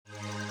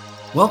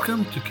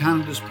Welcome to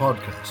Canada's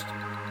podcast.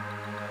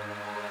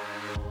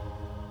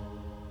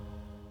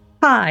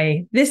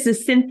 Hi, this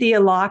is Cynthia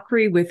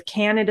Lockery with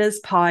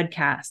Canada's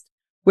podcast,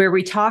 where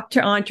we talk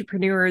to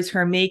entrepreneurs who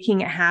are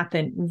making it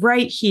happen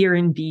right here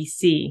in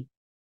BC.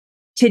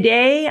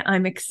 Today,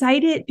 I'm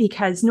excited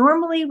because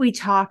normally we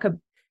talk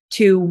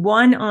to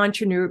one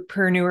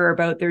entrepreneur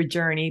about their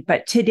journey,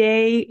 but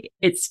today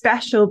it's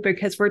special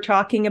because we're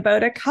talking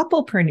about a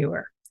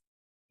couplepreneur.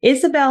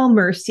 Isabelle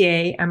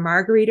Mercier and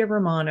Margarita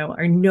Romano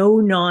are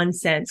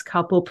no-nonsense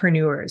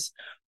couplepreneurs,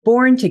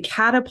 born to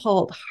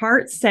catapult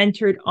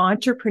heart-centered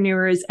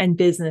entrepreneurs and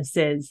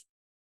businesses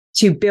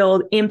to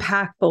build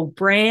impactful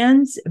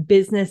brands,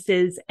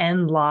 businesses,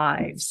 and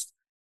lives.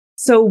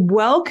 So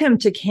welcome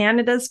to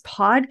Canada's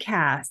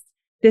podcast.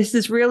 This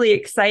is really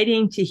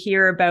exciting to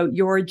hear about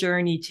your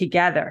journey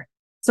together.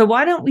 So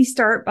why don't we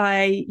start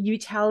by you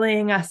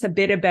telling us a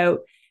bit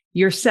about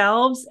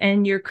yourselves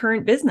and your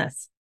current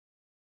business?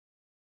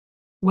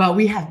 Well,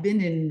 we have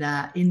been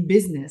in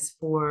business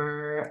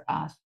for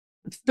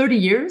 30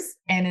 years,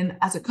 and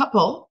as a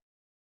couple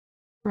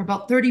for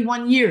about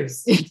 31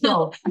 years.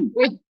 So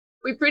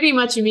we pretty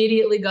much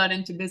immediately got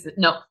into business.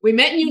 No, we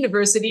met in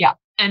university, yeah.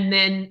 And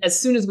then as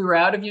soon as we were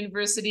out of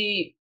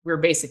university, we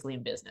were basically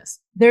in business.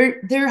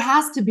 There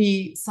has to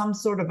be some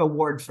sort of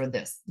award for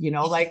this,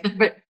 like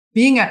but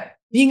being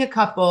a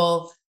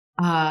couple,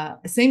 a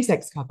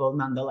same-sex couple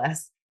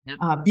nonetheless.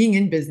 Yeah. Being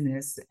in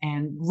business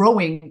and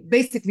growing,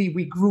 basically,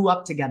 we grew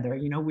up together.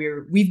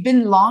 We've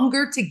been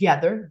longer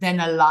together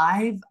than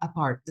alive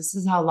apart. This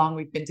is how long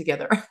we've been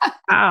together.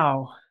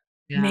 Wow,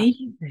 yeah.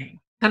 Amazing!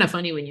 Kind of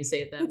funny when you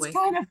say it that way. It's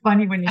kind of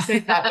funny when you say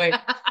it that way.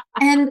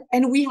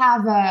 And we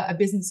have a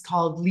business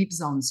called Leap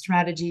Zone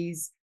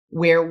Strategist,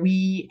 where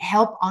we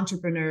help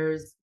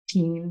entrepreneurs,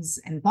 teams,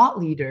 and thought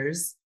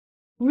leaders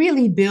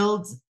really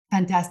build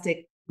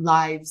fantastic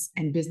lives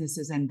and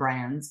businesses and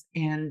brands.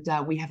 And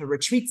we have a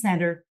retreat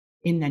center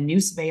in the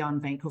News Bay on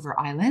Vancouver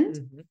Island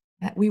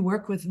that we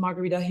work with.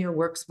 Margarita here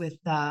works with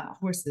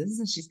horses,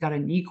 and she's got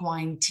an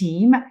equine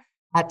team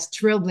at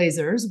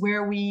Trailblazers,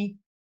 where we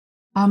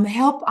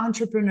help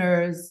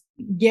entrepreneurs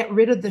get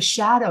rid of the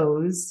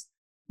shadows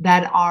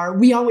that are,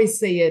 we always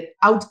say it,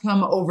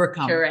 outcome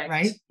overcome. Correct.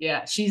 Right?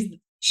 Yeah.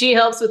 She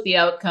helps with the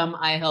outcome.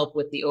 I help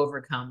with the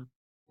overcome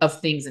of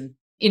things and,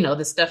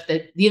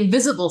 the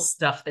invisible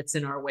stuff that's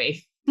in our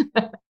way.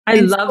 I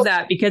love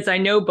that because I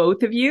know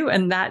both of you,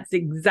 and that's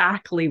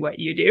exactly what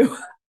you do.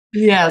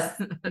 Yes.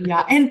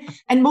 Yeah.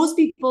 And most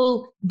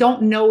people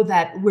don't know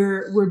that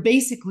we're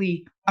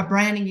basically a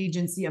branding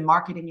agency, a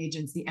marketing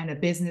agency, and a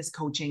business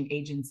coaching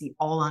agency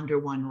all under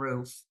one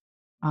roof.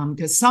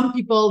 Because some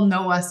people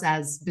know us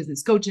as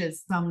business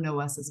coaches, some know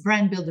us as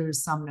brand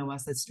builders, some know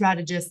us as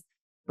strategists,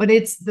 but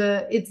it's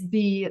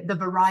the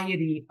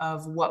variety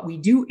of what we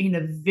do in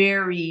a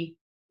very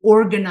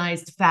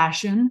organized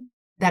fashion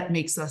that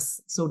makes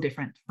us so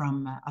different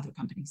from other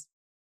companies.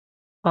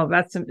 Oh,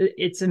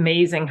 it's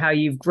amazing how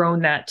you've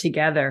grown that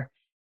together.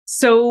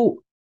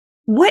 So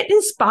what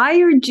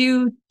inspired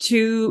you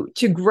to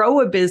grow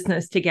a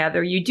business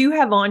together? You do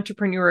have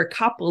entrepreneur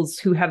couples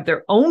who have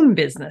their own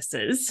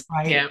businesses,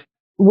 right? Yeah.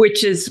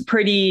 Which is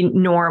pretty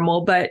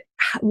normal, but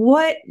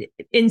what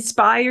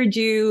inspired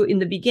you in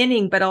the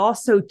beginning, but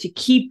also to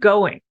keep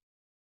going?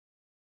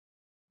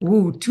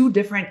 Ooh, two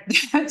very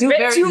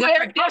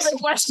different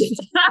questions.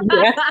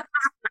 Yeah.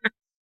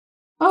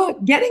 Oh,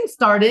 getting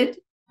started.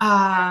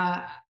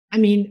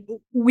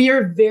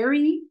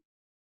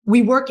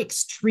 We work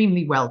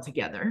extremely well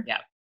together. Yeah.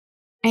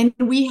 And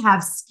we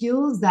have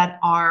skills that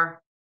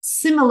are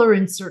similar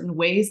in certain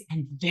ways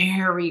and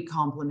very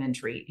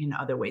complementary in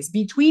other ways.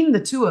 Between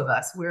the two of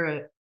us,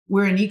 we're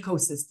an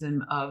ecosystem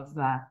of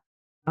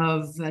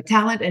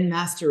talent and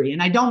mastery.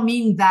 And I don't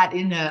mean that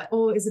in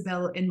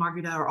Isabelle and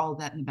Margarita are all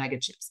that in a bag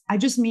of chips. I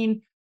just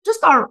mean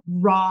just our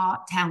raw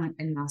talent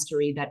and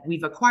mastery that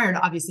we've acquired,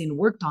 obviously, and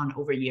worked on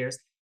over years.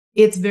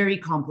 It's very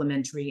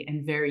complementary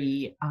and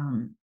very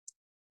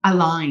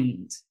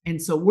aligned.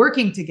 And so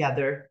working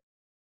together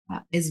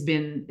has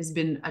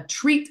been a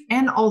treat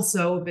and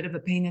also a bit of a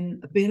pain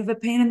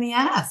in the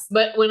ass.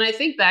 But when I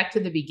think back to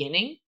the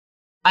beginning,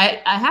 I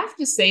have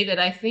to say that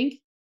I think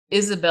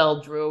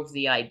Isabelle drove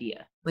the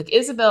idea. Like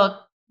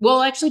Isabelle,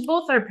 well, actually,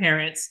 both our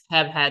parents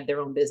have had their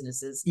own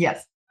businesses.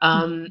 Yes.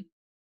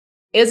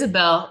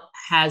 Isabelle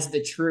has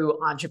the true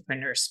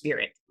entrepreneur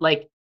spirit.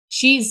 Like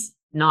she's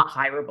not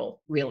hireable,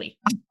 really.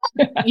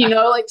 Like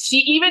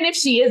even if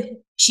she's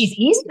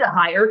easy to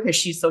hire because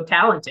she's so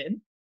talented.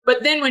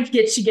 But then when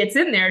she gets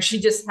in there, she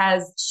just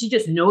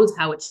knows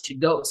how it should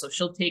go. So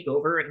she'll take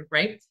over and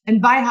right.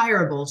 And by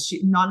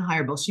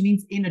non-hireable, she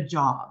means in a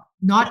job.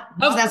 Not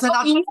that's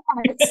not.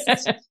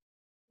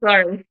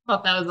 Sorry,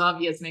 thought that was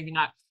obvious. Maybe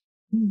not.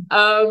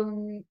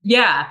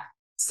 Yeah.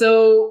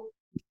 So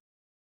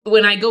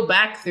when I go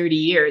back 30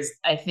 years,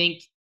 I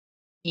think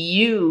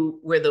you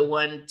were the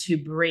one to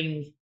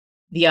bring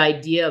the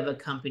idea of a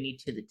company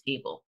to the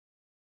table.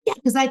 Yeah,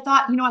 because I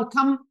thought,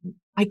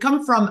 I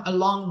come from a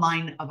long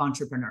line of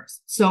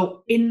entrepreneurs.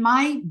 So in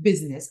my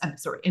business,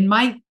 in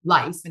my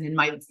life and in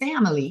my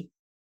family,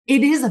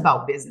 it is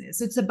about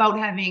business. It's about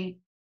having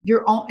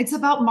your own, it's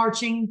about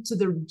marching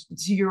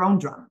to your own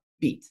drum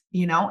beat,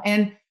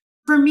 And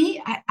for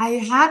me, I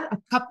had a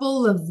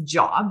couple of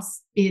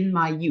jobs in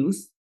my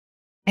youth,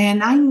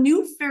 and I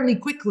knew fairly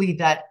quickly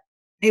that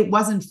it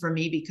wasn't for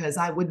me, because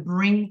I would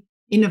bring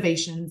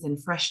innovations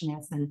and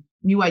freshness and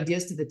new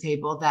ideas to the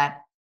table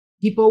that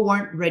people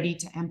weren't ready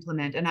to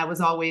implement. And I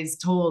was always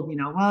told,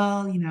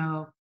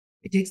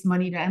 it takes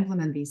money to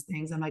implement these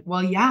things. I'm like,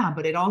 well, yeah,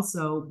 but it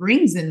also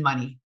brings in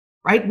money,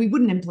 right? We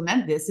wouldn't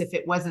implement this if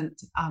it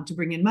wasn't to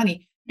bring in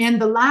money.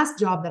 And the last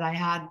job that I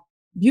had,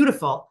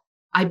 beautiful,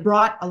 I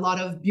brought a lot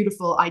of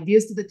beautiful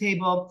ideas to the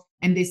table,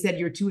 and they said,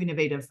 you're too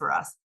innovative for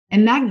us.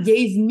 And that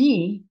gave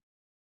me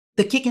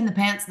the kick in the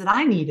pants that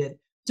I needed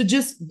to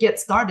just get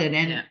started.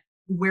 And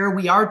where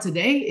we are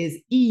today is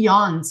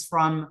eons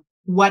from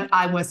what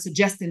I was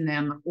suggesting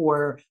them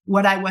or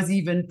what I was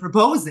even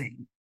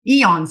proposing,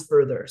 eons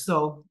further.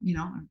 So,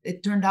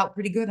 it turned out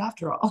pretty good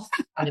after all.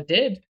 It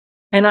did.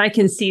 And I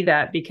can see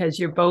that because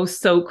you're both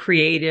so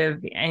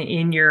creative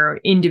in your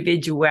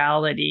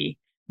individuality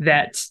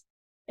that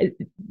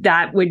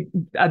would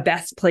a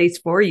best place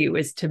for you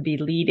is to be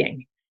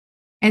leading.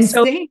 And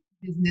staying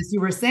in business,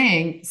 you were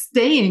saying,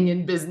 staying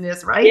in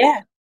business, right?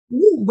 Yeah.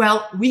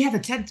 Well, we have a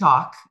TED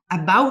Talk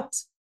about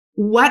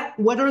what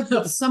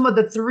are some of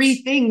the 3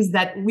 things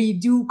that we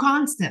do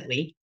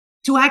constantly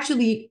to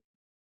actually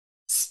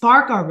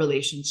spark our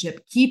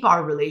relationship, keep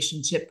our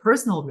relationship,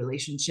 personal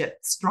relationship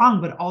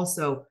strong, but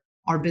also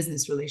our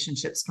business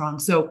relationship strong.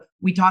 So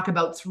we talk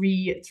about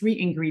three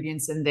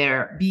ingredients in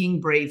there: being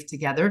brave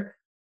together,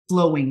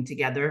 flowing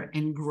together,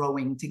 and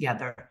growing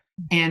together.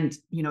 And,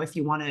 if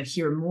you want to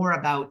hear more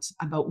about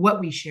what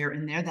we share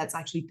in there, that's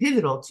actually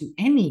pivotal to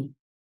any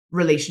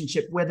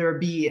relationship, whether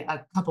it be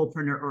a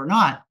couplepreneur or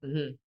not.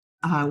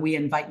 We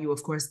invite you,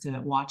 of course, to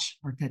watch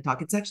our TED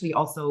Talk. It's actually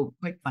also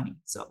quite funny.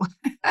 So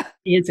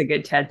it's a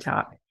good TED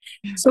Talk.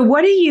 So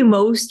what are you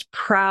most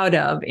proud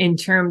of in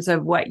terms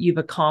of what you've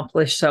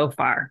accomplished so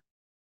far?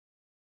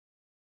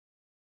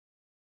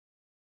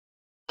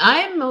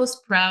 I'm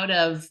most proud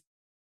of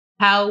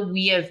how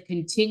we have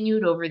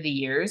continued over the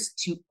years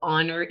to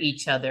honor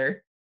each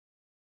other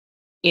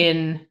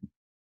in,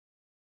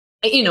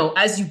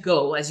 as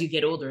you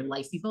get older,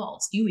 life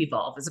evolves, you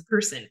evolve as a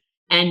person,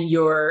 and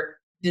your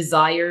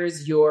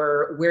desires,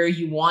 where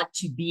you want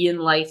to be in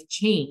life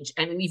change.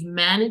 And we've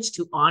managed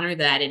to honor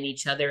that in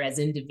each other as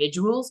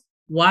individuals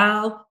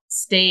while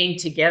staying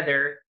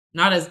together,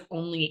 not as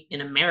only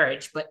in a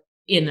marriage, but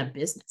in a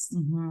business.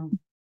 Mm-hmm.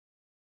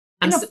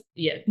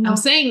 I'm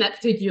saying that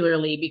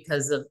particularly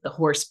because of the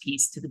horse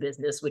piece to the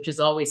business, which is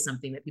always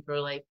something that people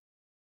are like,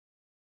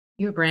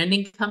 you're a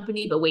branding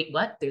company, but wait,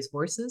 what? There's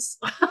horses?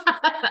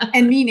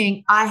 And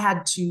meaning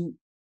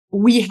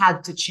we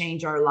had to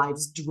change our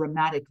lives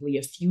dramatically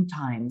a few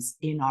times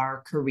in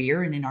our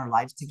career and in our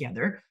lives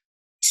together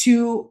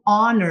to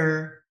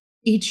honor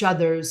each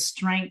other's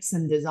strengths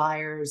and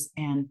desires.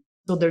 And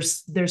so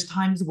there's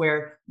times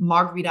where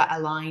Margarita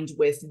aligned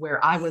with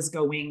where I was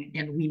going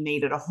and we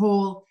made it a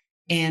whole.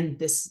 And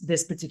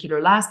this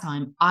particular last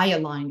time, I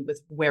aligned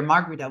with where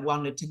Margarita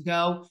wanted to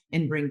go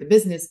and bring the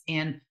business,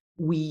 and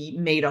we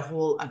made a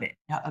whole of it,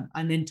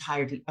 an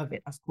entirety of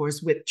it, of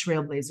course, with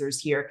Trailblazers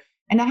here.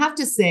 And I have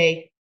to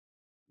say,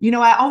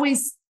 I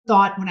always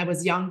thought when I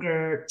was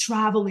younger,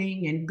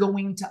 traveling and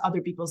going to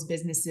other people's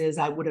businesses,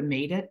 I would have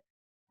made it.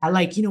 I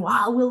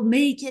will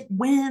make it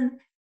when.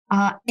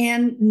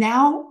 And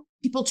now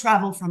people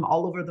travel from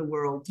all over the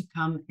world to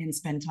come and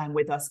spend time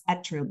with us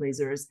at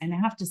Trailblazers. And I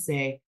have to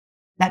say,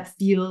 that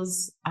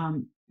feels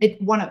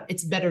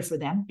it's better for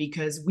them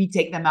because we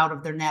take them out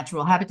of their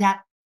natural habitat.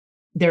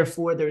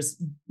 Therefore,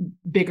 there's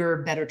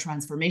bigger, better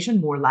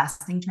transformation, more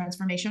lasting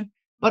transformation.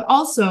 But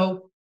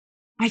also,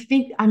 I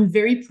think I'm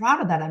very proud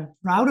of that. I'm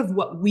proud of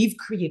what we've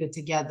created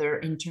together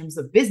in terms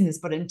of business,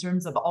 but in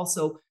terms of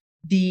also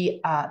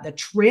the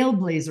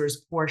Trailblazers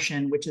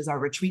portion, which is our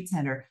retreat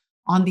center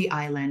on the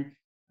island,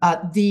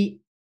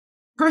 the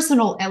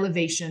personal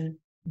elevation,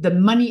 the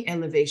money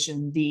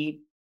elevation,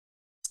 the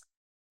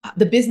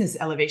business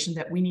elevation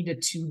that we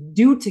needed to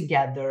do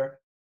together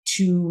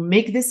to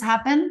make this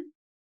happen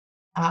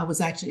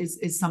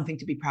is something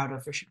to be proud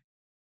of for sure.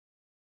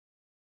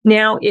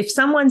 Now, if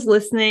someone's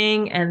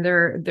listening and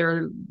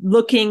they're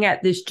looking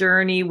at this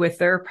journey with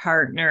their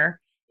partner,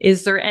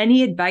 is there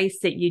any advice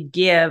that you'd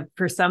give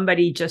for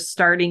somebody just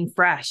starting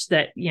fresh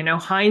that,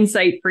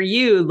 hindsight for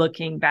you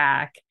looking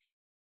back?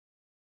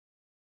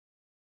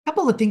 A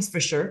couple of things for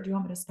sure. Do you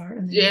want me to start?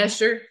 Yeah,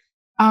 sure.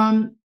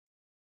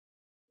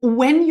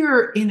 When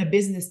you're in a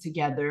business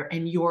together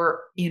and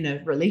you're in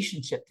a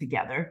relationship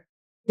together,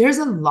 there's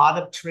a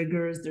lot of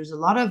triggers. There's a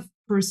lot of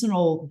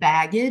personal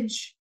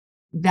baggage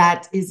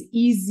that is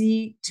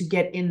easy to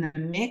get in the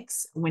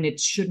mix when it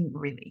shouldn't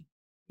really.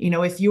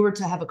 If you were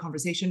to have a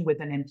conversation with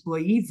an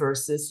employee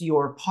versus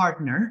your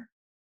partner,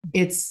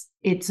 it's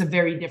a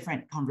very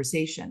different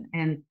conversation.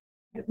 And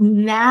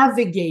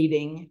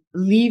navigating,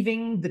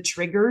 leaving the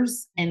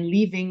triggers and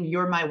leaving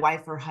you're my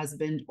wife or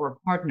husband or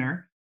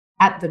partner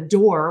at the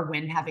door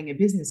when having a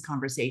business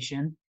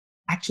conversation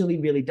actually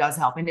really does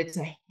help. And it's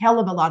a hell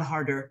of a lot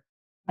harder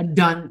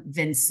done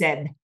than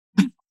said.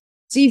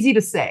 It's easy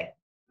to say,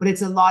 but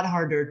it's a lot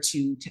harder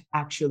to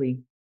actually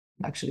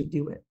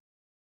do it.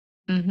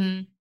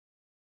 Mm-hmm.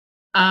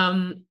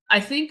 I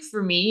think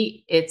for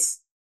me, it's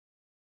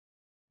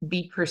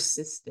be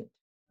persistent.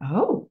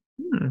 Oh,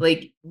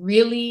 Like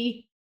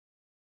really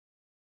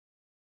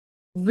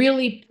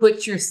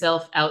put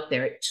yourself out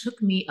there. It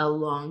took me a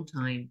long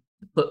time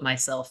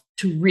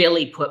to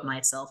really put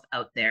myself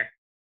out there.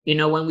 You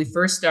know, when we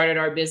first started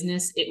our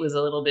business, it was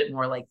a little bit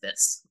more like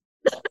this.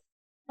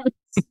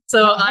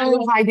 So I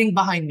was hiding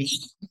behind me.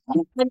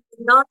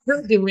 not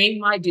doing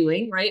my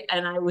doing, right?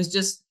 And I was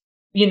just,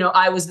 you know,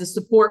 I was the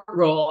support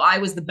role. I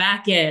was the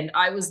back end.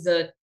 I was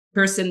the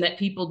person that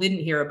people didn't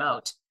hear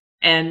about.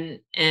 And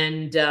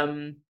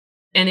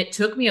it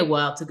took me a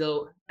while to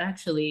go,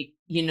 actually,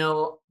 you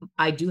know,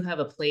 I do have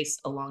a place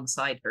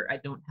alongside her. I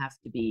don't have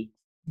to be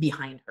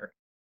behind her.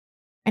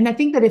 And I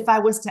think that if I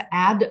was to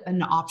add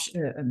an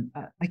option,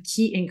 a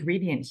key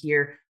ingredient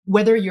here,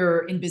 whether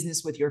you're in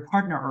business with your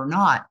partner or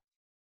not,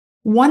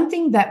 one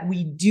thing that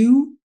we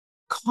do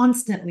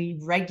constantly,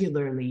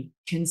 regularly,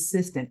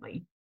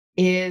 consistently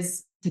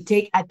is to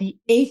take at the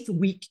 8th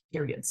week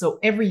period. So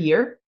every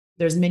year,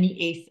 there's many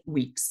 8th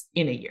weeks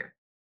in a year.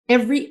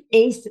 Every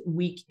 8th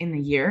week in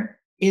the year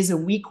is a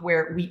week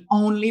where we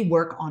only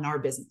work on our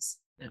business.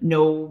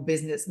 No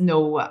business,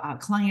 no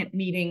client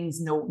meetings,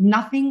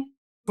 nothing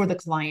for the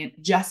client,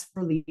 just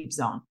for Leap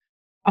Zone.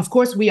 Of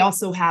course, we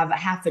also have a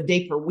half a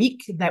day per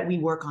week that we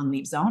work on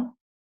Leap Zone,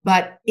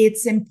 but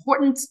it's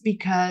important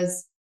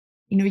because,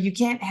 you know, you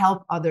can't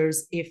help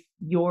others if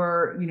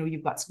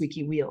you've got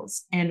squeaky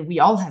wheels, and we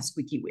all have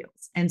squeaky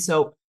wheels. And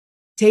so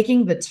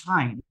taking the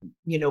time,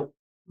 you know,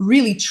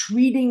 really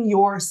treating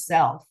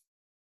yourself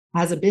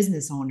as a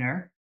business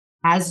owner,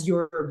 as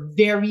your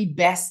very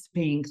best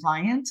paying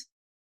client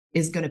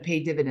is going to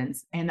pay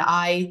dividends. And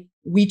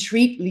we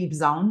treat Leap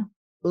Zone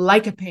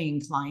like a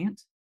paying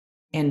client.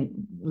 And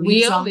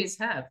we always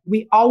have.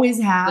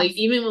 Like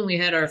even when we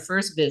had our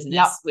first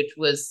business, which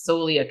was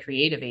solely a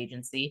creative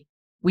agency,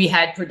 we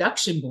had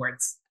production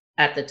boards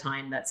at the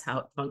time. That's how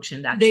it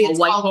functioned. Actual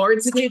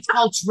whiteboards. It's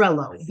called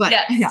Trello. But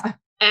yeah.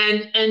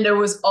 And there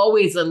was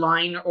always a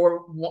line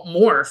or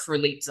more for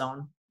Leap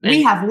Zone.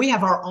 And we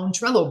have our own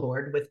Trello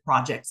board with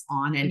projects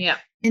on.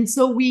 And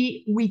so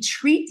we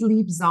treat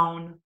Leap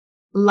Zone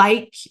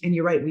like, and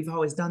you're right, we've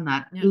always done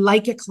that,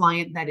 like a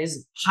client that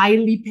is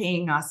highly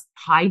paying us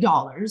high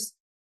dollars,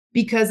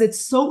 because it's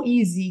so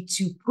easy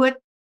to put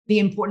the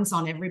importance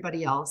on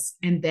everybody else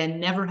and then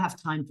never have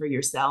time for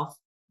yourself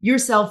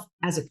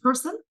as a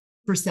person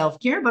for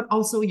self-care, but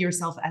also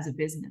yourself as a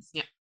business.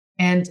 Yeah.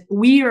 And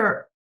we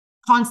are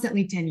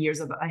constantly 10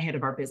 years ahead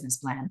of our business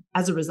plan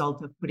as a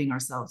result of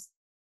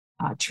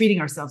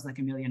treating ourselves like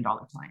 $1 million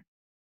client.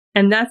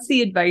 And that's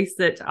the advice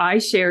that I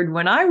shared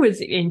when I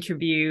was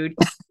interviewed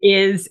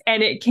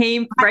and it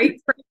came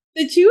right from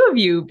the two of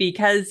you,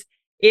 because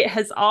it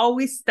has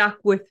always stuck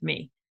with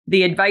me.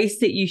 The advice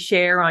that you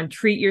share on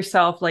treat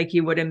yourself like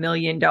you would $1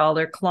 million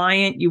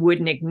client. You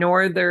wouldn't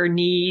ignore their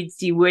needs.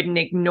 You wouldn't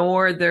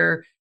ignore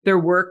their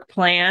work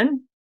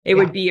plan. It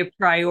would be a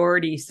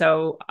priority.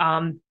 So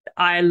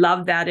I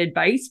love that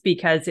advice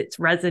because it's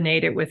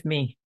resonated with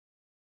me.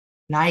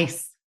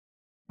 Nice.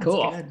 That's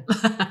cool.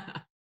 Good.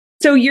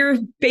 So you're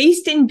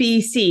based in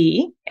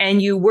BC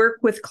and you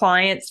work with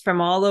clients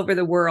from all over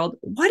the world.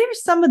 What are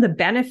some of the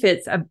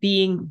benefits of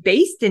being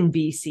based in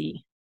BC?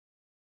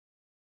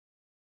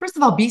 First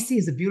of all, BC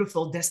is a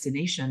beautiful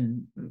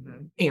destination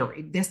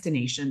area.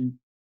 Destination.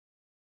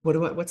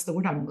 What's the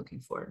word I'm looking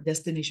for?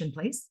 Destination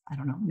place? I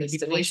don't know. Maybe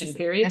destination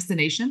period.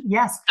 Destination.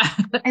 Yes.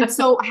 And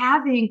so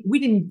we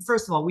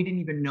didn't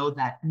even know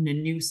that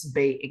Nanoose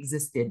Bay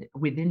existed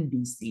within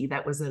BC.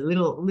 That was a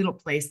little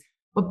place.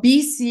 But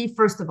BC,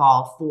 first of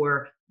all,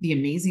 for the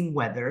amazing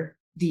weather,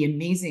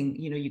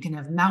 you can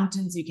have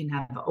mountains, you can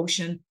have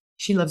ocean.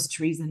 She loves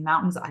trees and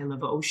mountains. I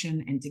love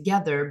ocean. And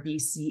together,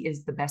 BC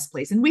is the best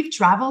place. And we've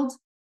traveled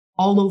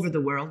all over the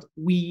world.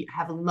 We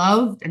have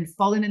loved and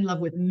fallen in love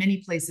with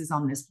many places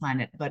on this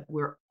planet, but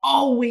we're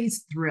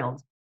always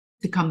thrilled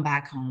to come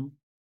back home.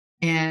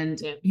 And,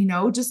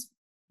 just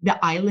the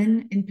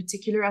island in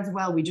particular as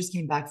well. We just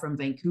came back from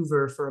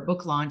Vancouver for a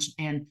book launch,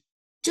 and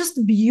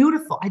just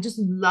beautiful. I just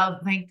love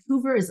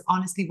Vancouver. Is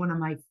honestly one of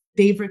my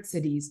favorite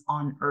cities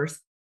on earth.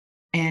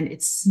 And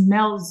it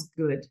smells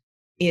good.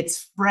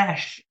 It's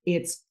fresh.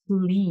 It's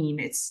clean.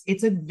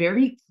 It's a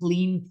very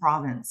clean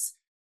province.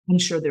 I'm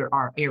sure there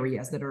are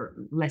areas that are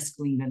less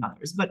clean than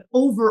others, but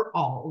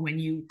overall, when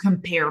you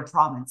compare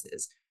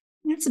provinces,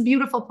 it's a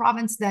beautiful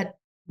province that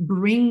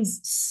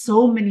brings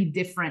so many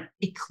different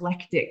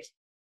eclectic,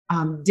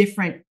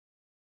 different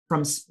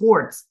from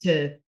sports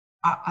to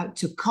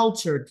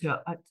culture to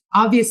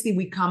obviously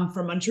we come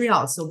from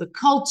Montreal. So the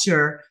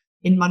culture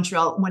in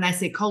Montreal, when I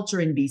say culture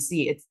in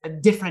BC, it's a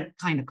different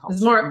kind of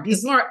culture.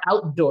 It's more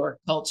outdoor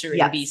culture in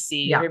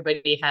BC. Yeah.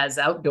 Everybody has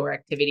outdoor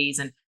activities.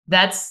 And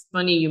that's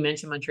funny you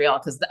mentioned Montreal,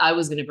 because I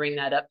was going to bring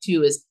that up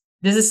too, is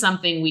this is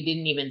something we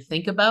didn't even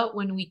think about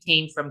when we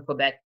came from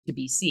Quebec to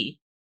BC.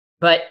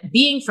 But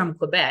being from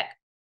Quebec,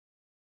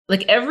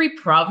 like every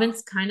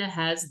province kind of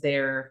has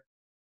their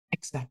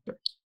X factor.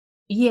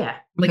 Yeah,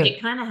 like Okay.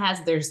 it kind of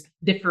has their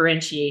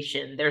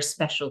differentiation, their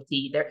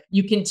specialty. There,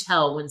 you can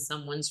tell when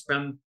someone's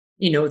from,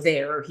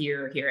 there or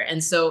here or here.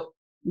 And so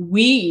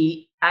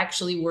we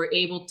actually were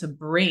able to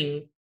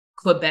bring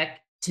Quebec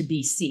to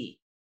BC.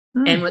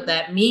 And what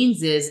that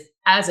means is,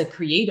 as a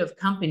creative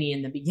company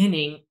in the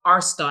beginning, our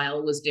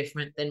style was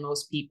different than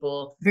most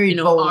people. Very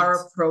bold.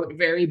 Our approach,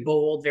 very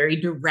bold, very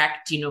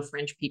direct.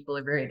 French people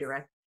are very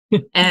direct.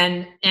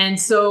 And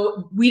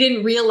so we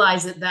didn't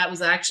realize that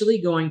was actually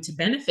going to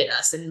benefit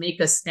us and make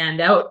us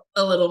stand out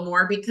a little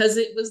more because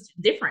it was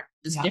different,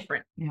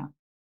 different. Yeah.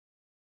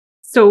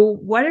 So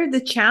what are the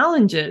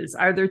challenges?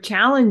 Are there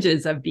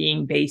challenges of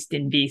being based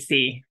in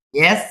BC?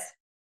 Yes.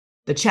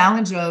 The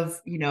challenge of,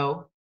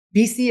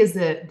 BC is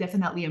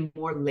definitely a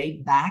more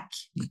laid back,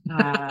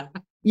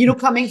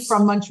 coming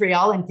from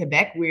Montreal and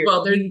Quebec.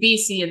 There's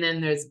BC and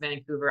then there's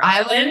Vancouver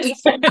Island.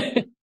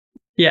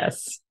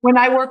 Yes. When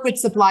I work with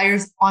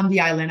suppliers on the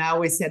island, I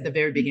always say at the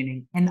very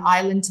beginning, an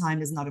island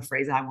time is not a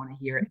phrase I want to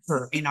hear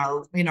in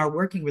our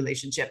working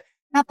relationship.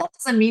 Now, that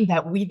doesn't mean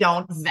that we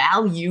don't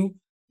value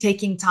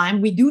taking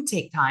time. We do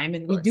take time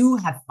and we do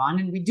have fun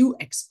and we do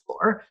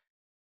explore.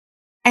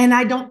 And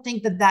I don't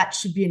think that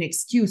should be an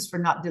excuse for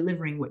not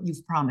delivering what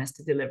you've promised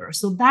to deliver.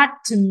 So that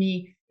to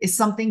me is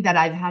something that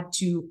I've had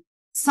to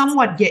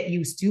somewhat get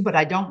used to, but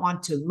I don't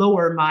want to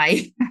lower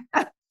my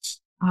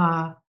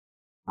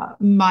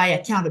my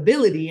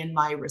accountability and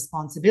my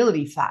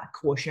responsibility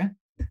quotient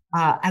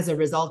as a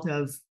result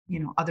of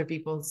other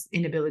people's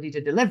inability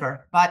to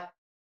deliver. But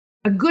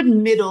a good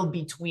middle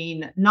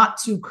between not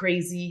too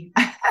crazy,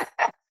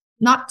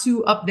 not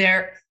too up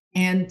there,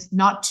 and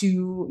not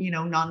too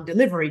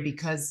non-delivery,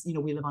 because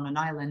we live on an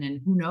island and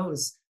who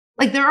knows.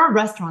 Like there are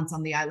restaurants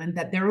on the island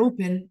that they're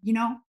open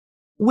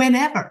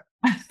whenever.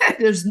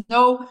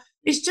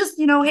 It's just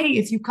hey,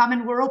 if you come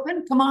and we're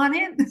open, come on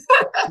in.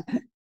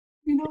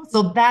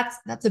 So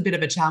that's a bit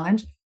of a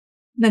challenge.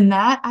 Than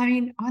that, I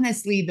mean,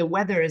 honestly, the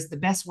weather is the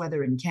best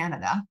weather in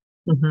Canada.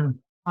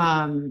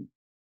 Mm-hmm.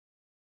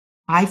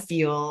 I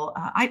feel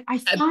I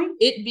find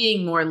it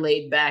being more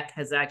laid back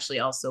has actually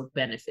also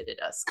benefited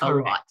us a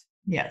lot.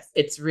 Yes,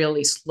 it's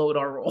really slowed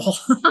our roll,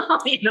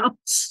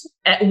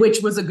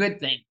 which was a good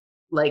thing.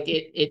 Like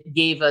it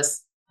gave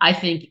us, I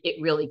think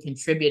it really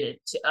contributed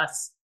to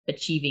us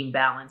achieving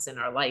balance in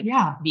our life.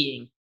 Yeah,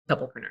 being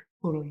couplepreneur.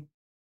 Totally.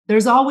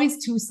 There's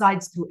always two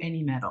sides to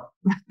any medal.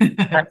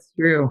 That's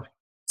true.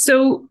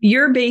 So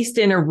you're based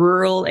in a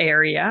rural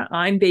area.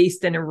 I'm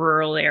based in a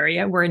rural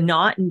area. We're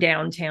not in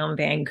downtown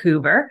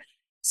Vancouver.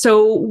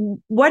 So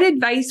what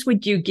advice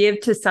would you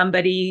give to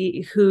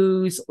somebody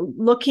who's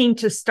looking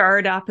to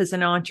start up as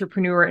an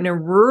entrepreneur in a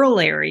rural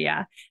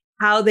area,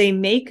 how they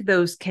make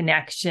those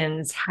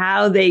connections,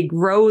 how they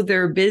grow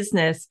their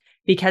business,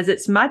 because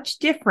it's much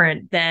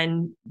different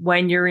than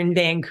when you're in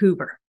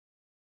Vancouver?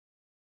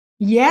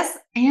 Yes.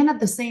 And at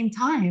the same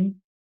time,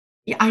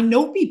 I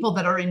know people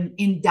that are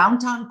in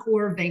downtown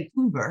core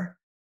Vancouver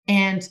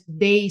and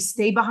they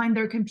stay behind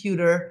their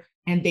computer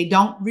and they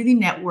don't really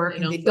network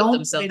and they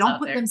don't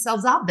put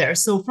themselves out there.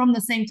 So from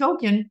the same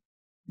token,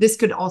 this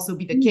could also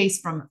be the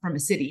case from a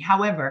city.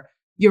 However,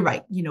 you're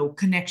right,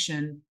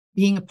 connection,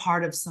 being a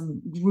part of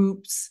some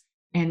groups,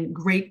 and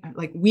great,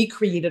 like we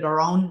created our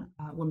own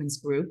women's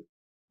group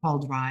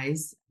called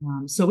Rise.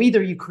 So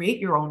either you create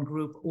your own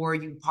group or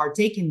you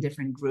partake in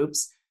different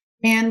groups.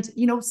 And,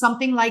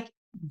 something like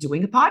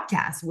doing a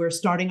podcast. We're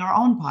starting our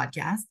own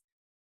podcast,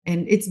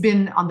 and it's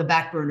been on the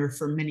back burner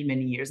for many,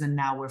 many years. And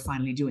now we're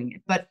finally doing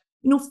it. But,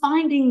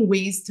 finding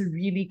ways to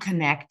really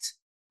connect.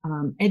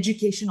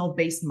 Educational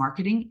based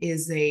marketing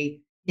is a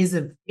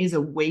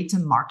way to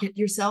market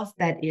yourself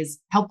that is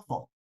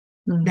helpful,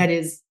 that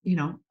is,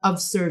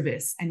 of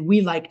service. And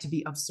we like to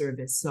be of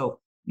service. So,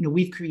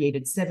 we've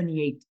created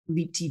 78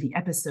 Leap TV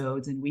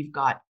episodes, and we've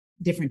got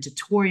different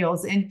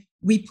tutorials, and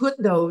we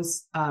put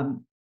those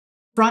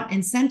front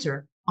and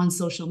center on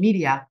social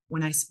media.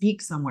 When I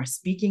speak somewhere,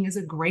 speaking is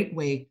a great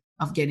way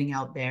of getting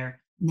out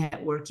there,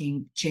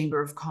 networking, chamber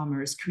of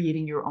commerce,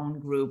 creating your own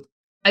group.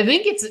 I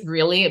think it's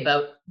really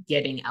about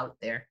getting out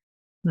there.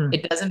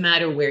 It doesn't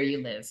matter where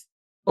you live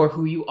or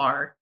who you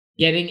are.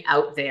 Getting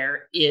out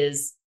there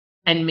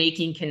and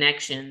making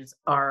connections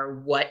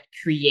are what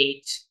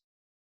create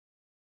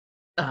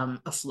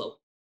a flow,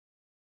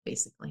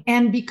 basically.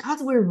 And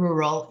because we're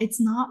rural, it's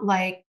not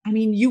like,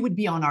 you would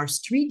be on our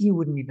street, you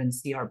wouldn't even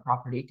see our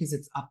property because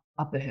it's up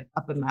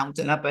a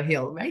mountain, up a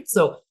hill, right?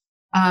 So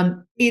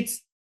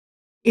it's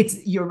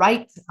you're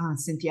right,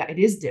 Cynthia, it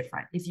is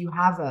different. If you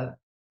have a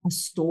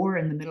store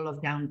in the middle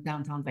of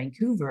downtown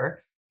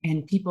Vancouver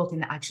and people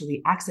can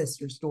actually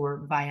access your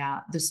store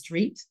via the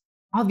street,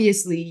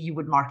 obviously you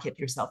would market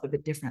yourself a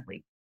bit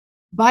differently.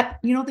 But,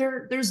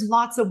 there's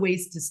lots of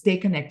ways to stay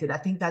connected. I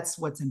think that's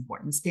what's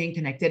important, staying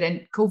connected.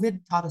 And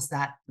COVID taught us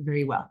that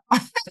very well.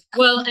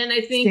 Well, and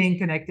I think staying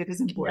connected is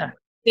important.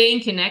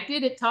 Staying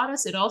connected, it taught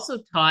us. It also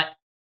taught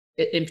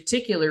in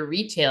particular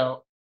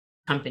retail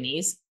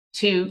companies,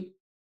 to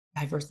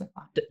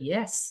Diversify.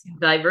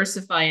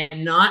 diversify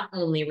and not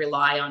only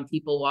rely on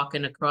people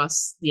walking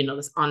across,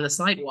 on the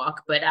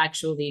sidewalk, but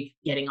actually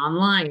getting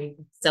online,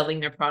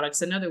 selling their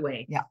products another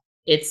way. Yeah.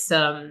 It's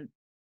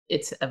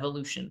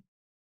evolution.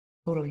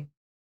 Totally.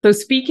 So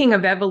speaking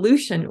of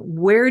evolution,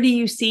 where do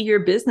you see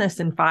your business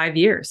in 5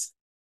 years?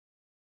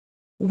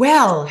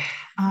 Well,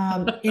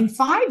 in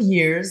 5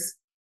 years,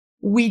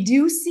 we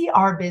do see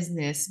our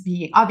business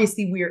being,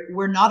 obviously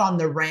we're not on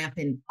the ramp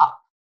and up.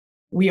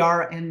 We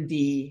are in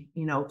the,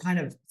 kind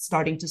of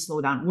starting to slow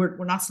down.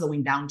 We're not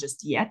slowing down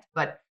just yet,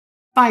 but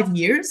 5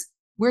 years,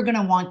 we're going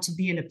to want to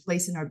be in a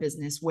place in our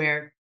business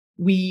where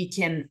we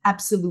can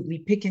absolutely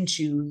pick and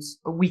choose,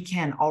 or we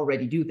can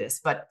already do this,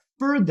 but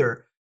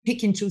further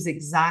pick and choose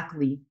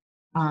exactly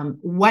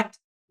what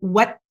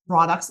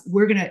products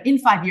we're going to, in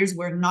 5 years,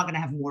 we're not going to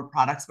have more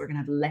products. We're going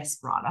to have less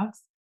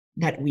products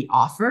that we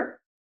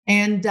offer.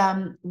 And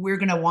we're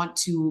going to want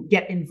to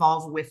get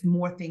involved with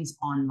more things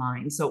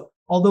online. So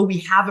although we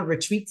have a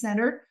retreat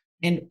center,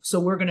 and so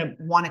we're going to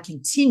want to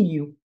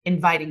continue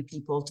inviting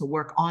people to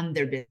work on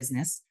their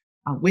business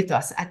with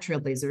us at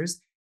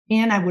Trailblazers.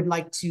 And I would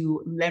like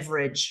to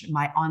leverage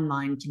my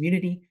online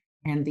community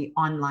and the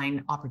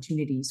online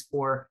opportunities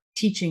for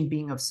teaching,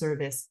 being of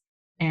service,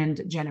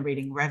 and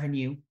generating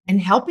revenue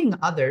and helping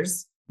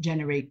others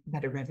generate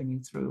better revenue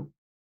through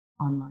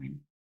online.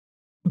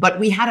 But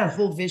we had a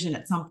whole vision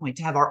at some point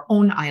to have our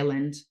own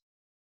island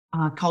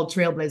called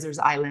Trailblazers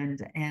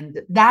Island,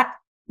 and that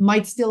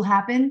might still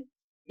happen.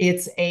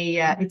 It's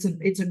a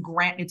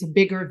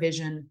bigger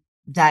vision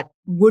that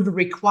would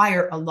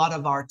require a lot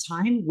of our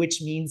time,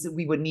 which means that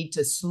we would need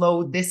to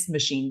slow this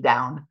machine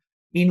down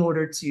in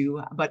order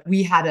to. But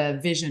we had a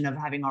vision of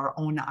having our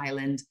own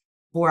island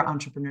for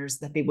entrepreneurs,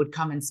 that they would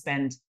come and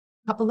spend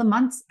a couple of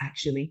months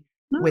actually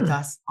with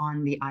us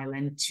on the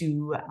island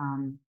to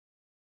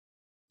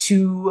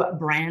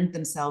brand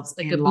themselves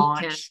like and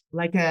launch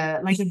like a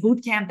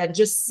boot camp that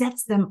just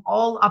sets them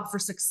all up for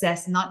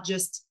success, not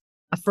just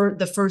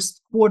the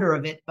first quarter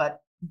of it, but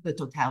the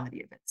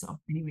totality of it. So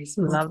anyways,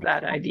 love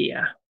that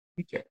idea.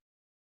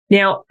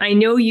 Now, I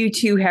know you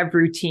two have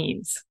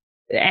routines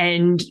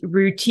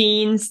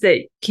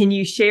that, can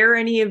you share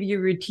any of your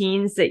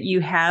routines that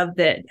you have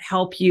that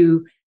help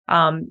you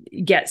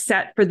get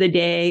set for the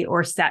day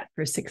or set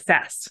for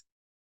success?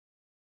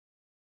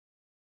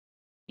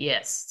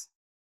 Yes.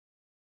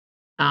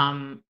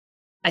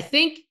 I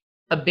think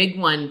a big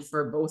one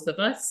for both of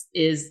us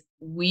is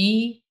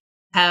we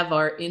have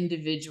our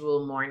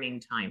individual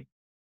morning time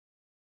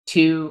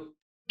to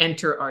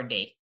enter our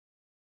day.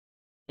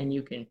 And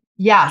you can.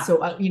 Yeah.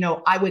 So,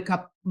 I wake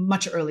up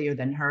much earlier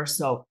than her.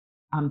 So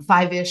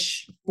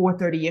 5-ish,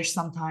 4:30-ish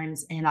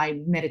sometimes. And I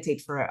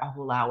meditate for a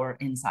whole hour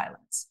in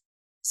silence.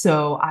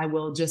 So I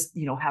will just,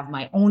 have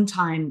my own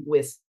time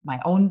with my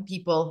own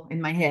people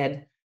in my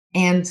head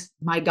and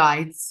my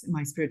guides,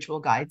 my spiritual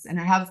guides. And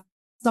I have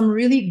some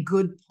really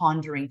good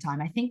pondering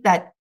time. I think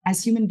that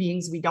as human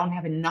beings, we don't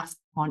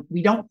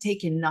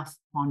take enough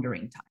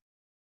pondering time.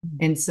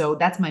 And so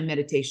that's my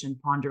meditation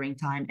pondering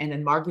time. And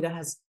then Margarita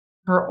has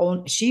her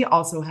own, she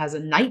also has a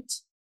night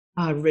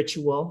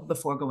ritual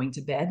before going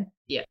to bed.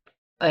 Yeah.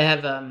 I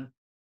have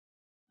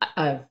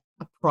a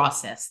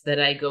process that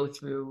I go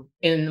through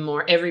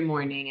every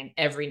morning and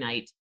every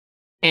night.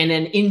 And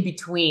then in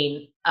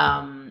between,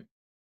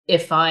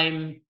 if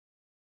I'm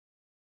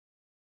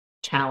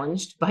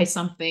challenged by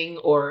something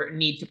or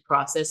need to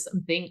process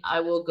something,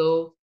 I will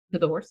go to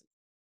the horses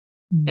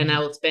and I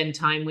will spend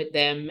time with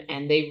them.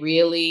 And they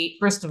really,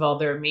 first of all,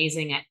 they're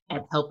amazing at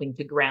helping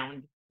to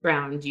ground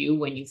you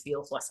when you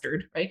feel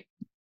flustered, right?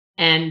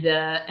 And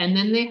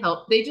then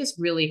they just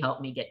really help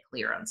me get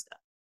clear on stuff.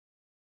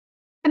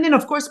 And then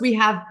of course we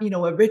have,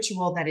 a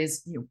ritual that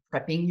is,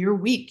 prepping your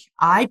week.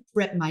 I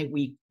prep my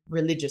week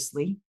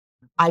religiously.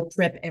 I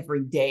prep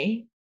every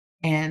day.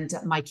 And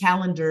my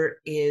calendar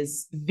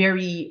is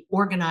very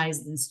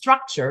organized and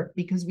structured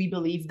because we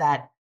believe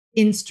that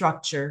in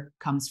structure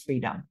comes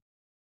freedom.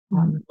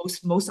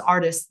 Most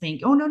artists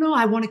think, oh, no,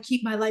 I want to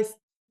keep my life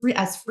free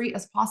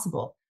as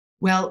possible.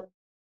 Well,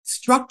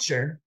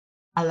 structure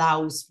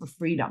allows for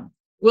freedom.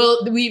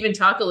 Well, we even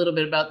talk a little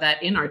bit about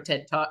that in our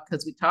TED Talk,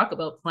 because we talk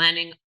about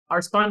planning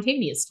our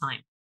spontaneous time,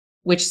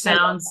 which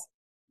sounds,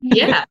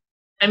 yeah.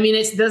 I mean,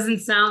 it doesn't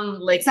sound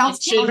like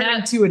it should have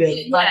intuitive.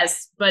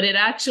 Yes, but it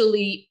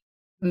actually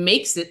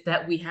makes it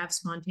that we have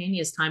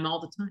spontaneous time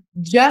all the time.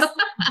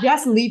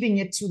 Just leaving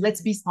it to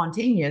let's be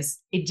spontaneous,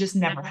 it just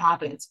never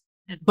happens.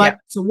 But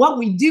so what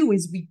we do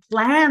is we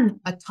plan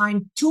a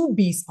time to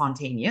be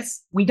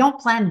spontaneous. We don't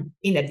plan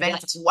in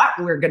advance what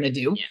we're going to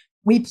do. Yeah.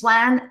 We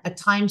plan a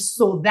time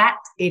so that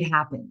it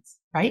happens,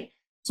 right?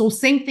 So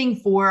same thing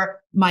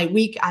for my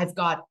week. I've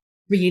got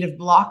creative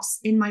blocks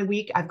in my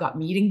week. I've got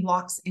meeting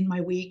blocks in my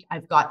week.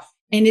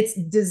 And it's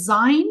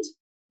designed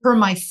per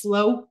my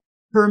flow,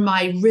 per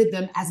my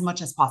rhythm as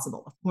much as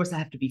possible. Of course, I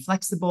have to be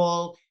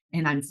flexible,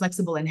 and I'm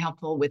flexible and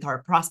helpful with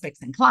our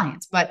prospects and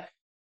clients. But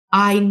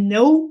I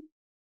know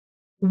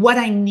what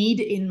I need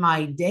in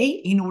my day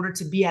in order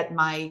to be at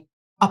my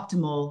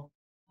optimal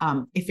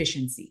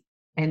efficiency.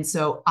 And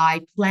so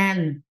I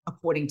plan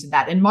according to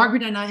that. And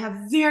Margaret and I have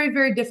very,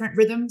 very different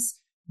rhythms,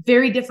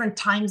 very different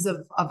times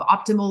of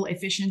optimal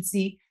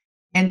efficiency.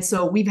 And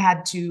so we've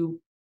had to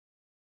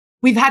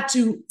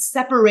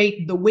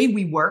separate the way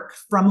we work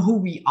from who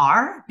we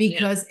are,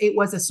 because it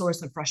was a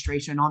source of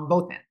frustration on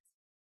both ends.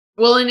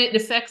 Well, and it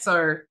affects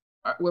our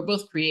we're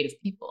both creative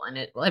people, and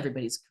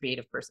everybody's a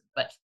creative person,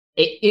 but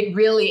it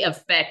really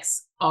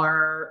affects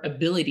our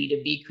ability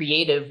to be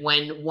creative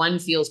when one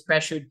feels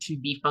pressured to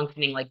be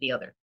functioning like the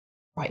other.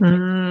 Right.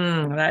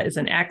 That is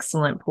an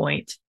excellent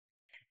point.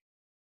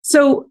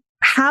 So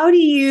how do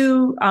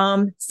you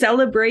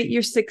celebrate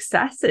your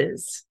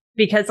successes?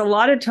 Because a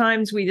lot of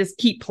times we just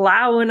keep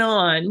plowing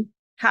on.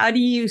 How do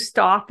you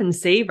stop and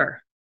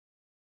savor?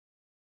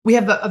 We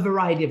have a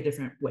variety of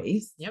different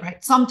ways,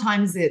 right?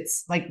 Sometimes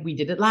it's like we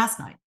did it last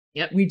night.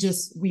 Yep. We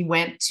just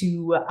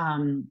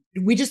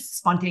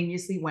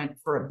spontaneously went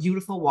for a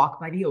beautiful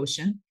walk by the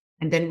ocean.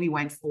 And then we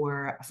went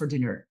for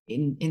dinner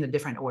in a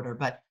different order,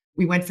 but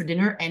we went for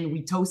dinner and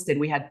we toasted.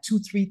 We had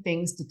 2-3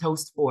 things to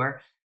toast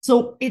for.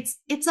 So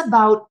it's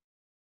about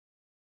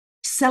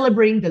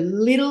celebrating the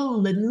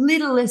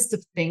littlest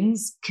of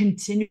things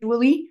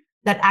continually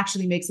that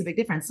actually makes a big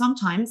difference.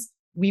 Sometimes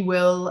we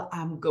will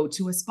go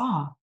to a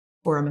spa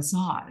or a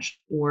massage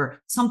or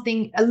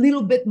something a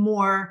little bit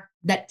more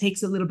that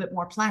takes a little bit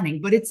more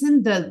planning, but it's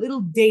in the little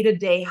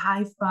day-to-day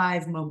high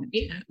five moment.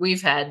 Yeah, we've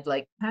had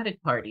like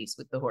paddock parties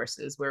with the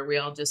horses where we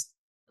all just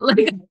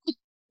like,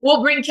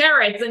 we'll bring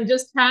carrots and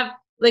just have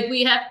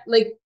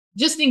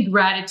just in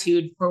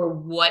gratitude for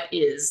what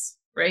is,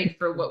 right?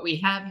 For what we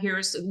have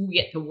here, so we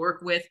get to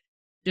work with.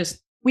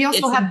 We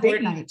also have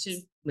date nights.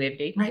 We have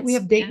date nights. Right? We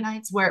have date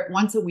nights where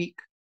once a week,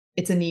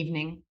 it's an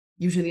evening,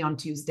 usually on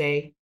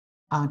Tuesdays,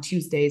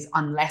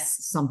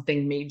 unless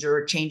something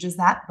major changes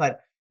that,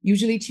 but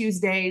usually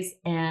Tuesdays.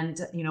 And,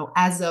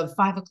 as of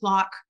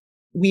 5:00,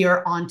 we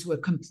are on to a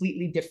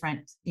completely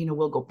different,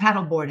 we'll go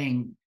paddle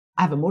boarding.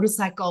 I have a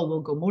motorcycle.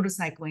 We'll go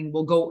motorcycling.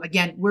 We'll go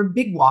again. We're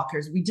big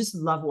walkers. We just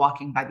love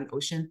walking by the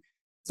ocean.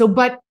 So,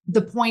 but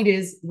the point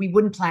is we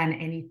wouldn't plan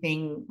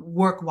anything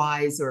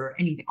work-wise or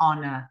anything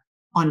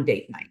on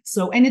date night.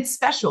 So, and it's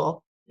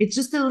special. It's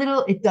just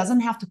it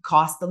doesn't have to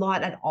cost a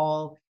lot at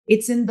all.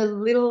 It's in the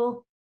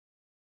little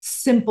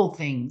simple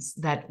things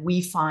that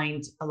we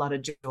find a lot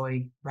of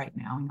joy right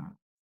now in our life.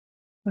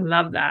 I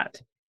love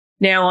that.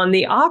 Now, on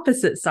the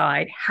opposite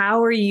side,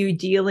 how are you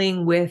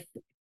dealing with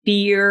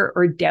fear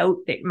or doubt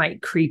that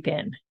might creep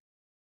in?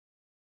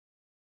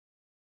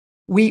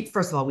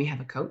 First of all, we have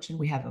a coach, and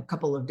we have a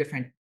couple of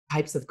different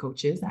types of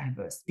coaches. I have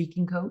a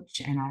speaking coach,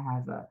 and I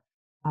have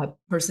a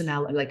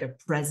personality, like a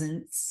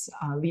presence,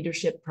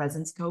 leadership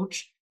presence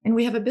coach, and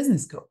we have a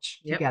business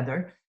coach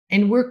together,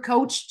 and we're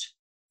coached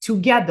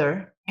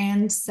together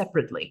and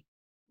separately,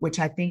 which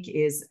I think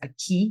is a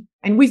key.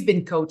 And we've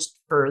been coached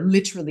for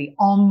literally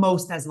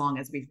almost as long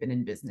as we've been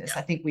in business.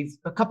 I think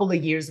a couple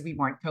of years we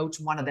weren't coached.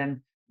 One of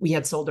them, we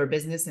had sold our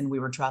business and we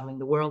were traveling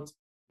the world.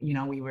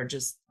 We were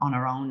just on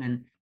our own,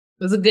 and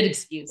it was a good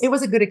excuse. It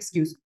was a good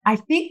excuse. I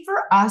think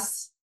for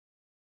us,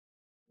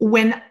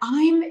 when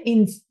I'm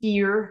in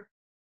fear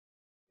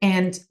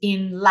and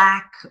in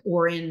lack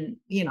or in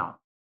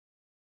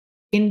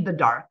the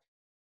dark,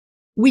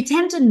 we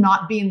tend to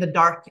not be in the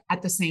dark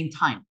at the same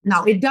time.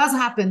 Now, it does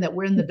happen that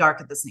we're in the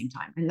dark at the same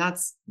time, and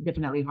that's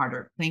definitely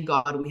harder. Thank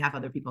God we have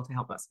other people to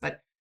help us. But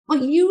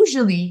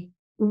usually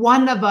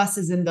one of us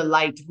is in the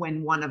light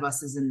when one of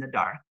us is in the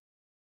dark,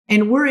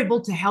 and we're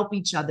able to help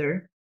each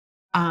other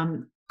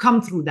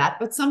come through that.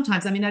 But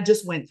sometimes, I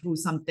just went through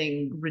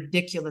something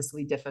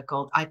ridiculously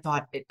difficult. I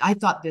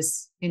thought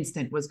this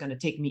instant was going to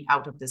take me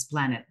out of this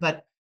planet,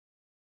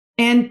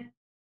 and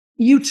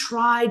you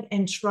tried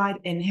and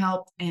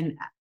helped, and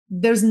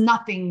there's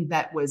nothing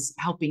that was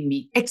helping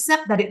me,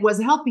 except that it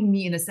was helping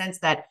me in a sense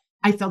that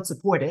I felt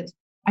supported.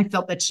 I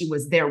felt that she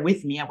was there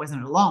with me. I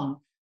wasn't alone,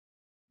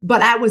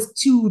 but I was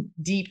too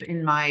deep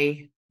in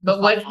my.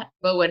 But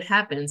what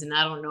happens, and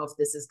I don't know if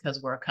this is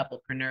because we're a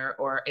couplepreneur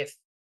or if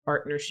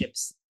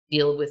partnerships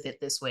deal with it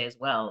this way as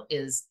well,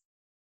 is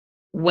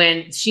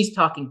when she's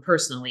talking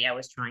personally, I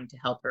was trying to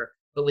help her,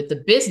 but with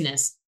the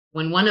business,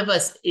 when one of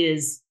us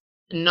is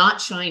not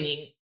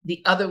shining,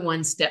 the other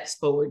one steps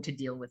forward to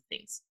deal with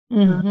things.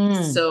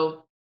 Mm-hmm.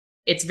 So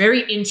it's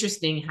very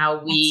interesting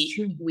how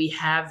we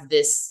have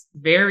this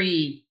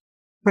very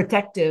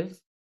protective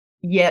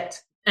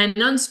yet and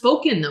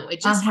unspoken, though it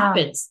just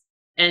happens.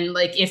 And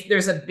like, if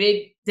there's a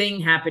big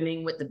thing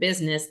happening with the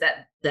business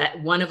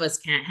that one of us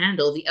can't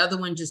handle, the other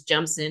one just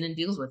jumps in and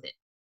deals with it.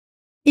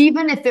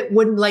 Even if it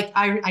wouldn't, like,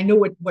 I know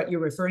what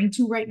you're referring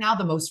to right now,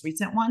 the most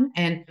recent one.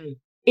 And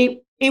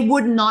it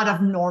would not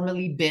have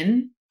normally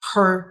been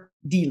her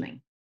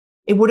dealing.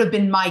 It would have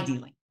been my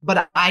dealing,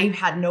 but I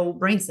had no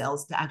brain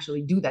cells to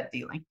actually do that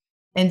dealing.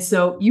 And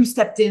so you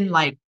stepped in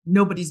like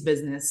nobody's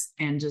business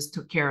and just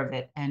took care of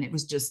it. And it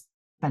was just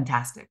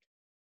fantastic.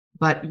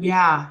 But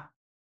yeah.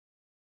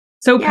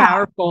 So Yeah.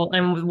 powerful.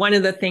 And one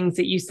of the things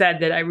that you said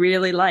that I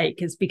really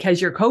like is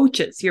because you're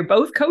coaches, you're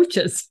both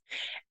coaches,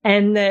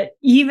 and that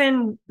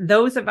even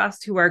those of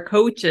us who are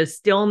coaches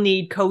still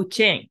need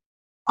coaching.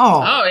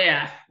 Oh,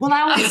 yeah. Well,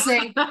 I always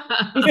say,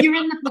 if you're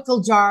in the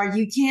pickle jar,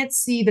 you can't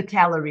see the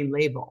calorie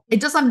label. It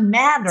doesn't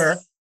matter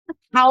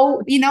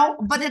how,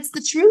 but it's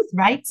the truth,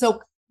 right? So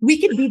we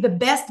can be the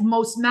best,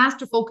 most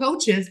masterful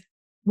coaches.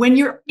 When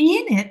you're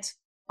in it,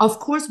 of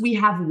course, we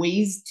have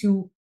ways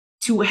to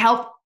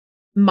help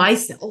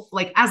myself.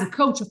 Like as a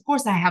coach, of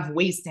course, I have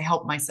ways to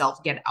help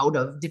myself get out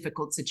of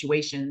difficult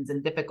situations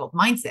and difficult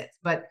mindsets.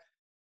 But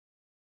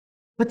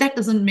that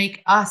doesn't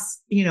make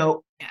us,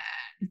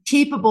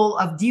 capable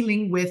of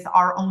dealing with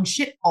our own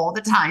shit all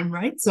the time,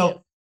 right?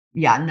 So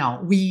yeah, no,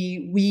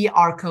 we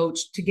are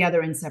coached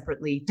together and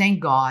separately,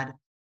 thank God.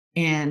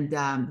 And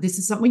this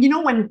is something,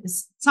 when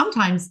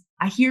sometimes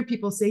I hear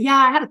people say, yeah,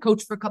 I had a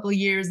coach for a couple of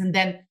years, and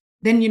then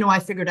I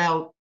figured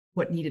out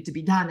what needed to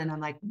be done. And I'm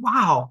like,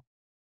 wow,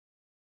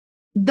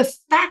 the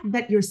fact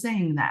that you're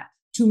saying that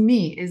to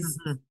me is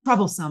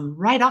troublesome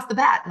right off the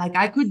bat. Like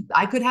I could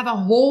have a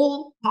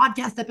whole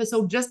podcast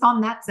episode just on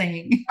that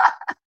saying.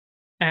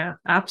 Yeah,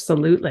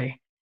 absolutely.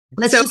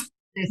 Let's just put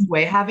it this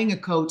way, having a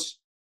coach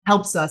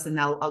helps us,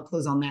 and I'll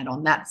close on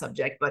that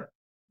subject, but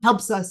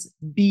helps us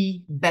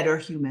be better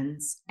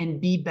humans and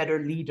be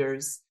better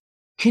leaders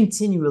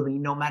continually,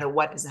 no matter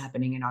what is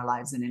happening in our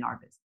lives and in our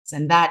business.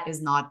 And that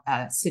is not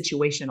a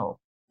situational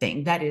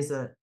thing. That is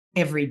a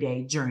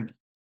everyday journey.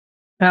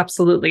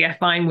 Absolutely. I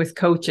find with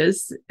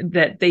coaches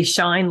that they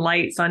shine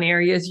lights on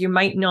areas you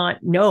might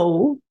not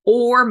know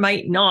or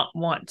might not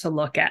want to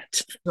look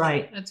at.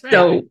 Right. That's right.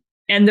 So,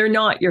 and they're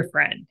not your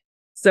friend.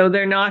 So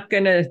they're not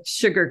going to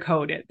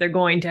sugarcoat it. They're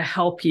going to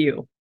help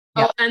you.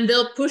 Oh, and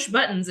they'll push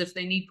buttons if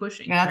they need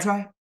pushing. Yeah, that's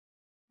right.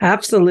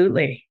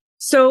 Absolutely.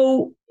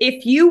 So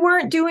if you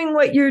weren't doing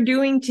what you're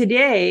doing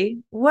today,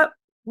 what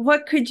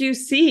could you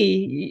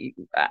see?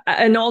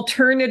 An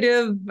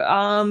alternative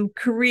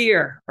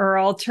career or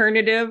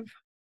alternative?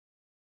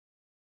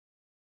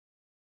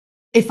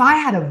 If I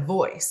had a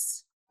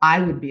voice, I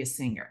would be a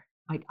singer.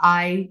 Like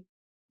I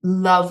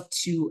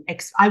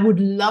would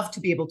love to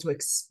be able to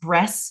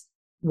express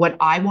what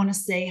I want to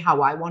say,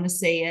 how I want to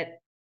say it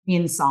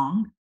in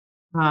song.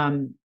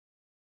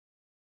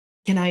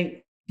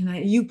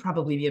 You'd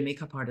probably be a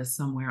makeup artist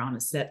somewhere on a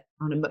set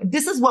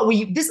this is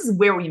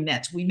where we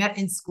met. We met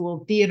in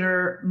school,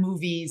 theater,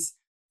 movies,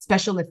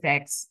 special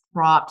effects,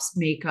 props,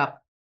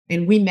 makeup.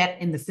 And we met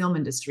in the film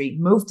industry,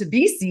 moved to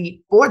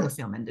BC for the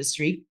film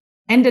industry,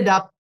 ended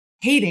up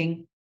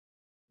hating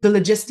the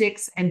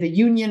logistics and the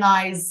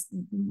unionized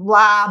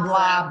blah,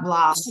 blah,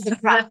 blah.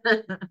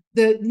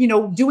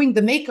 Doing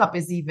the makeup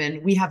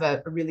we have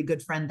a really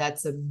good friend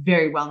that's a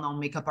very well-known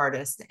makeup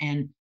artist.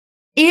 And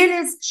it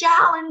is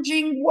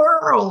challenging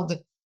world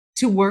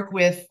to work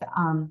with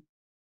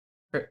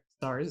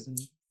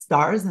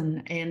stars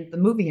and the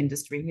movie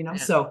industry, Yeah.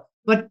 So,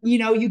 but,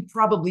 you'd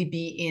probably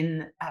be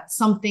in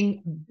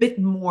something a bit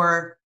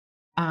more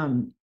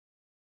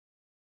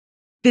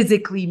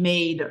physically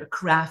made or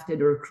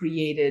crafted or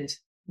created.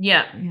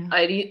 Yeah.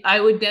 I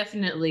would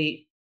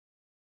definitely,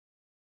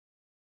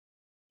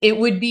 it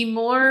would be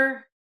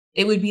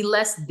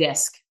less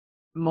desk,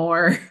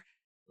 more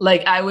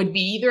like I would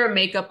be either a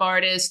makeup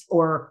artist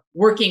or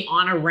working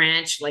on a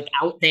ranch, like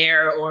out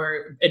there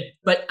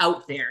but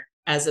out there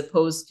as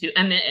opposed to,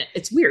 and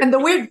it's weird. And the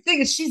weird thing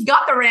is she's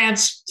got the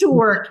ranch to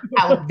work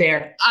out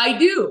there. I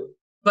do,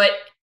 but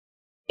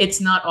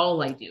it's not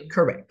all I do.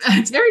 Correct.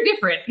 It's very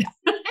different.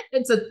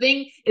 It's a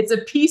thing. It's a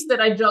piece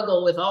that I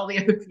juggle with all the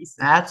other pieces.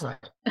 That's right.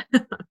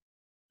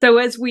 So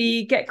as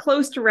we get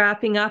close to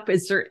wrapping up,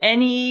 is there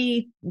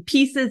any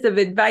pieces of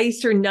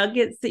advice or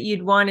nuggets that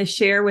you'd want to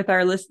share with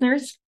our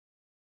listeners?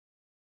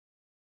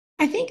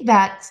 I think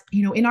that,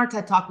 in our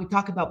TED Talk, we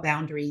talk about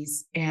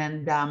boundaries.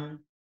 And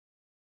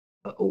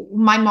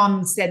my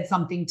mom said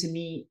something to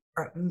me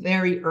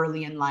very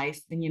early in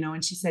life.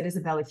 And she said,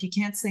 Isabel, if you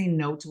can't say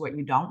no to what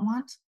you don't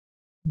want,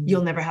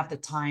 you'll never have the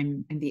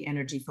time and the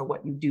energy for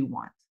what you do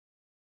want.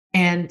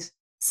 And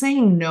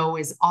saying no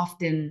is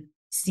often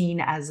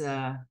seen as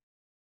a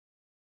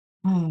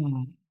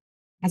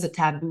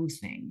taboo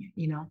thing,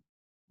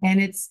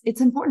 and it's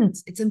important.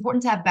 It's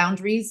important to have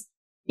boundaries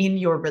in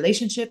your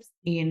relationships,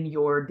 in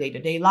your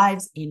day-to-day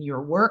lives, in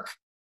your work,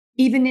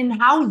 even in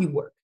how you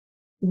work.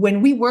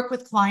 When we work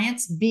with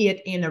clients, be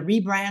it in a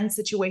rebrand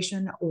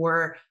situation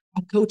or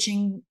a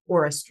coaching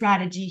or a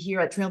strategy here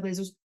at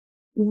Trailblazers,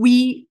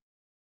 we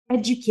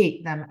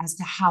educate them as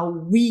to how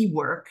we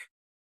work.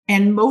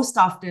 And most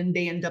often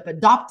they end up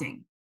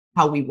adopting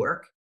how we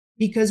work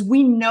because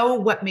we know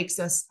what makes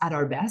us at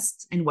our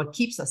best and what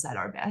keeps us at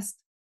our best.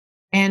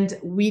 And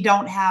we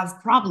don't have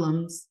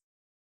problems,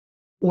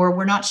 or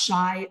we're not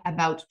shy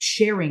about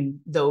sharing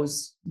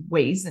those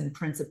ways and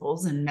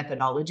principles and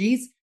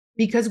methodologies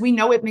because we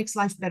know it makes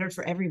life better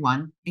for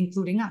everyone,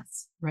 including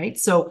us, right?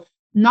 So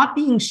not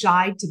being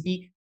shy to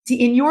be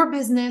in your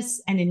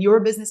business and in your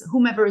business,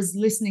 whomever is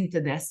listening to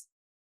this,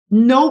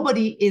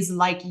 Nobody is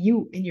like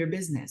you in your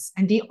business.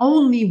 And the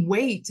only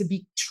way to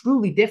be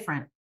truly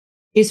different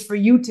is for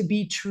you to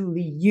be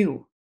truly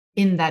you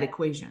in that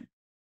equation.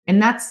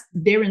 And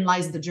therein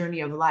lies the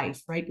journey of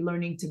life, right?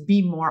 Learning to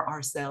be more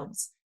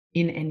ourselves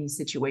in any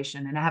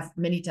situation. And I have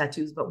many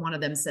tattoos, but one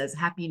of them says,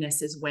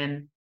 happiness is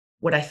when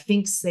what I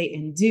think, say,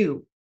 and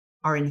do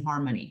are in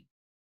harmony.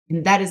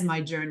 And that is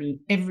my journey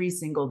every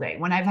single day.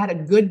 When I've had a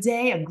good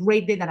day, a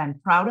great day that I'm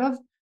proud of,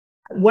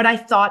 what I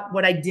thought,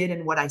 what I did,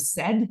 and what I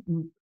said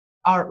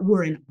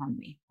were in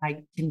harmony.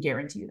 I can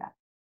guarantee you that.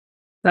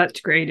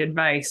 That's great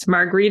advice.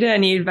 Margarita,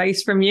 any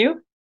advice from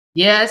you?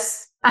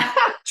 Yes.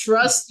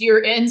 Trust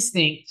your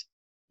instinct.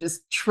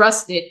 Just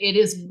trust it. It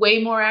is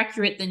way more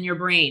accurate than your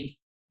brain.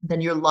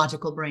 Than your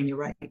logical brain. You're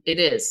right. It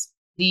is.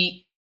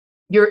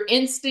 Your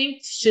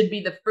instinct should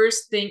be the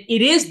first thing.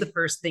 It is the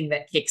first thing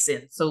that kicks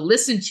in. So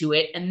listen to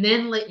it and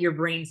then let your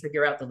brain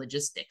figure out the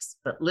logistics.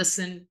 But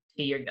listen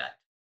to your gut.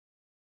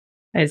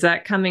 Is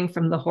that coming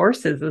from the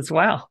horses as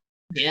well?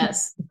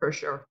 Yes, for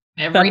sure.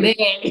 Every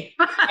day.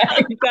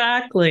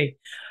 Exactly.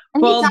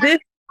 Anytime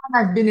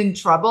I've been in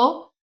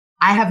trouble,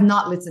 I have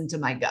not listened to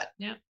my gut.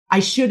 Yeah. I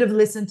should have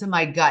listened to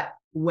my gut.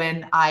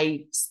 When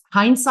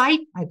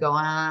hindsight, I go,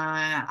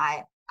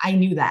 I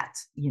knew that,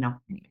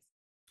 Anyway.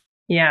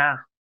 Yeah.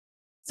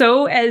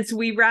 So as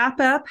we wrap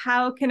up,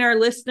 how can our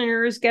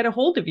listeners get a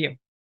hold of you?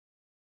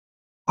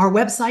 Our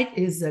website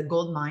is a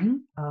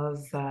goldmine of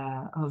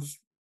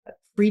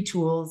free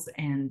tools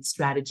and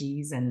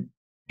strategies and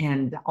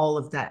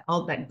all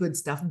that good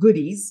stuff,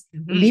 goodies.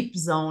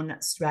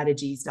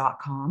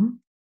 leapzonestrategies.com.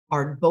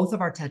 Both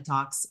of our TED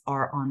Talks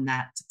are on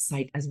that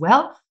site as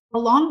well,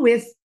 along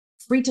with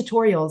free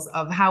tutorials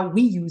of how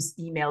we use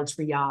email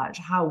triage,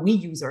 how we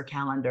use our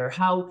calendar,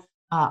 how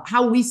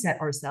we set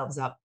ourselves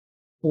up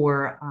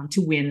to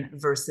win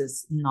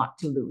versus not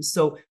to lose.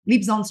 So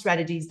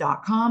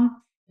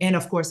leapzonestrategies.com, and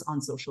of course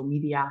on social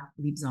media,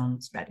 Leap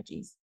Zone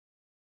Strategies.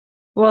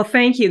 Well,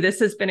 thank you. This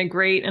has been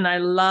and I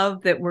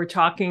love that we're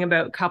talking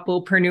about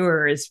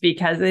couplepreneurs,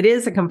 because it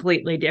is a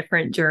completely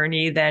different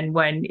journey than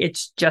when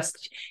it's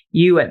just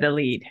you at the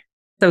lead.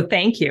 So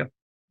thank you.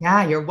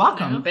 Yeah, you're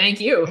welcome.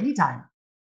 Thank you. Anytime.